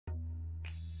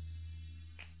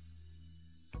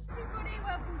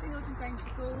to Hilden Grange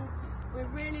School. We're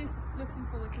really looking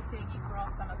forward to seeing you for our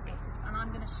summer courses, and I'm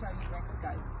going to show you where to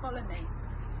go. Follow me.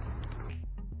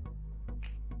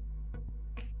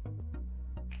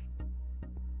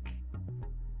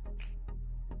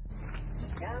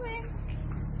 Keep going.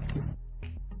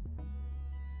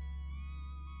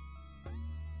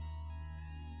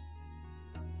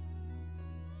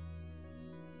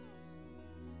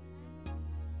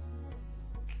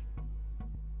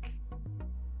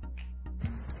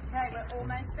 Okay, we're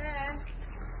almost there.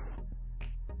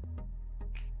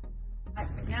 Right,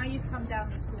 so now you've come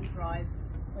down the school drive,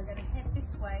 we're going to head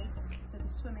this way to the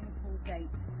swimming pool gate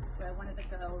where one of the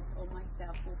girls or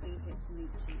myself will be here to meet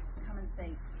you. Come and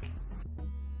see.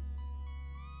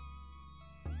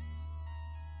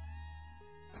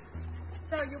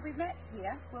 So you'll be met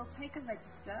here, we'll take a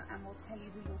register and we'll tell you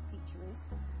who your teacher is,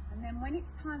 and then when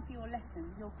it's time for your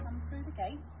lesson you'll come through the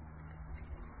gate.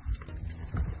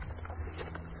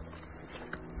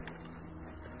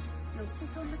 You'll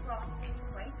sit on the grass here to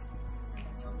wait, and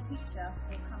then your teacher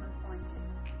will come and find you.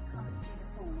 Come and see the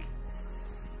pool.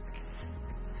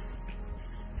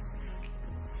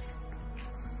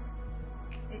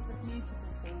 It's a beautiful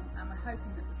pool, and we're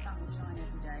hoping that the sun will shine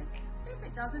every day. If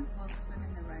it doesn't, we'll swim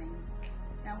in the rain.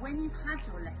 Now when you've had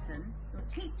your lesson, your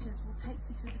teachers will take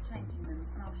you through the changing rooms,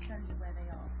 and I'll show you where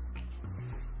they are.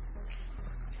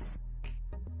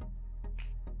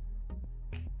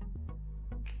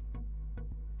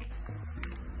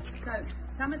 So,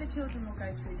 some of the children will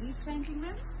go through these changing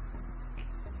rooms,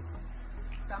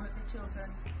 some of the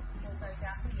children will go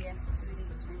down here through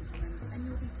these changing rooms, and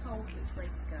you'll be told which way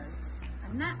to go.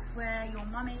 And that's where your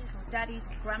mummies or daddies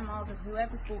or grandmas or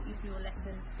whoever's brought you for your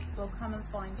lesson will come and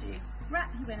find you,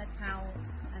 wrap you in a towel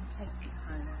and take you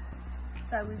home.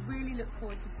 So we really look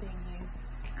forward to seeing you,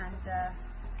 and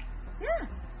yeah,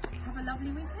 have a lovely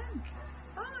weekend.